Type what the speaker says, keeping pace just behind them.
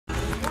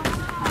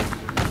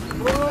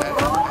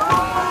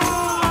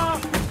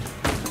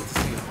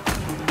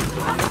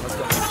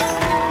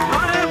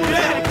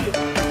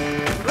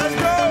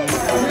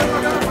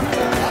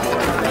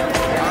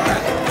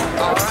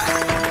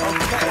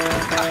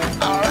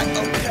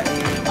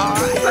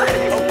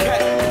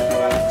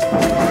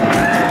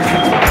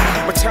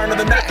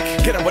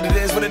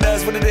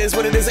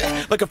what it is.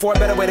 Looking for a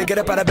better way to get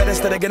up out of bed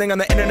instead of getting on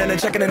the internet and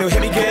checking a new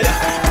hit. Me get up,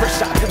 first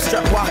shot, hip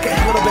strut walking,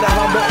 a little bit of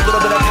humble, a little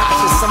bit of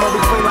cautious, somewhere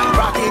between like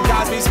Rocky and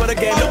Cosby's. But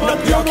again,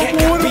 nope, y'all can't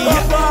be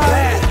up.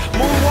 Glad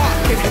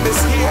moonwalking, and this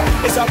here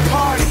is our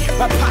party.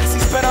 My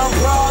posse's been on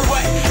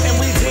Broadway, and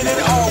we did it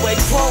all way.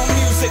 Chrome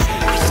music,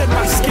 I shed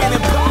my skin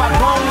and put my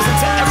bones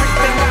into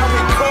everything I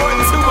record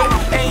to it.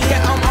 And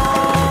yeah, I'm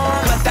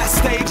on. Let that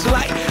stage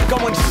light go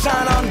and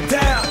shine on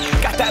down.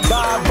 Got that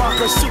Bob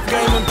Barker suit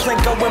game and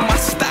Plinko in my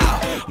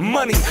style.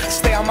 Money,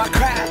 stay on my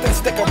craft and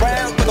stick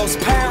around for those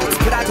pounds.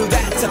 But I do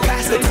that to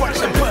pass the torch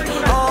and put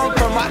on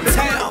for my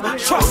town.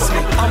 Trust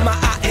me, I'm my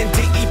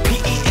INDEPENDENT.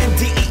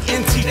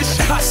 This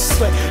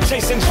hustling,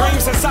 chasing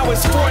dreams since I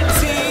was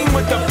 14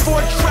 with the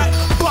 4-track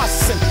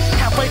bustin'.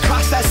 Halfway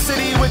across that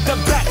city with the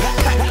back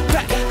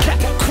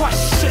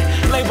crushing.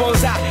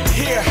 Labels out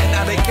here,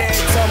 now they can't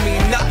tell me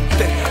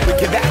nothing. We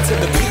give that to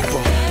the people,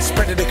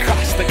 spread it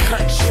across the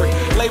country.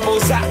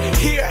 Labels out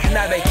here,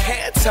 now they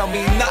can't tell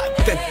me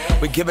nothing.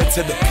 We give it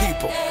to the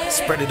people,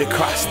 spread it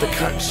across the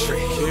country.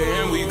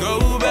 Here we go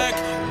back,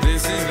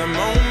 this is the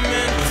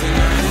moment.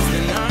 Tonight is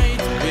the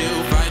night,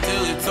 we'll fight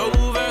till it's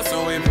over.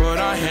 So we put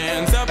our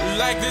hands up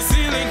like the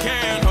ceiling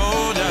can't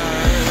hold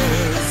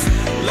us.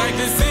 Like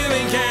the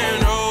ceiling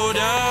can't hold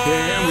us.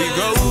 Here we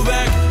go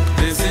back,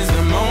 this is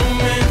the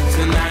moment.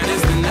 Tonight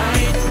is the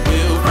night,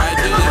 we'll fight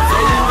till it's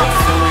over.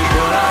 So we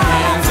put our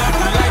hands up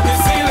like the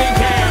ceiling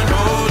can't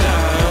hold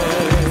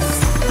us.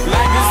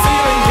 Like the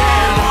ceiling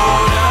can't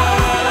hold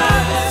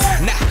us.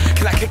 Now,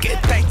 can I kick it?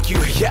 Thank you,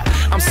 yeah,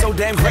 I'm so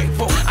damn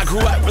grateful. I grew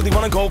up really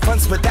wanna go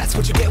fronts, but that's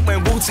what you get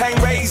when Wu-Tang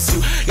raised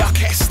you. Y'all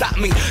can't stop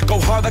me, go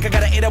hard like I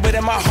got an 808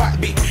 in my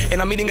heartbeat.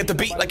 And I'm eating at the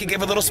beat like it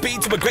gave a little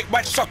speed to a great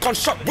white shark on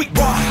shark week.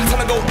 Raw, time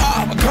to go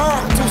up,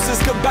 gone,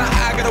 deuces goodbye.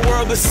 I got a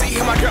world to see,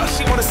 and my girl,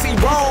 she wanna see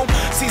Rome.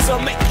 Caesar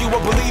make you a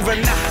believer,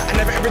 nah, I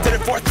never ever did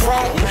it for a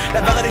throne.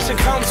 That validation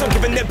comes from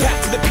giving it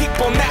back to the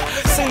people. Now,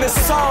 sing this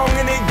song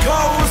and it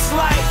goes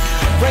like,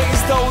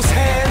 raise those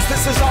hands,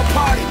 this is our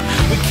party.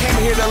 We came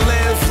here to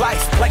live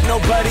life like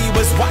nobody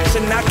was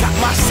watching. I got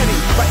my city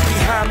right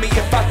behind me.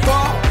 If I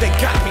fall, they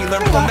got me.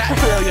 Learn from that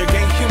failure,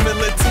 gain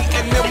humility,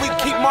 and then we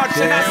keep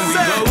marching. Then we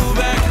go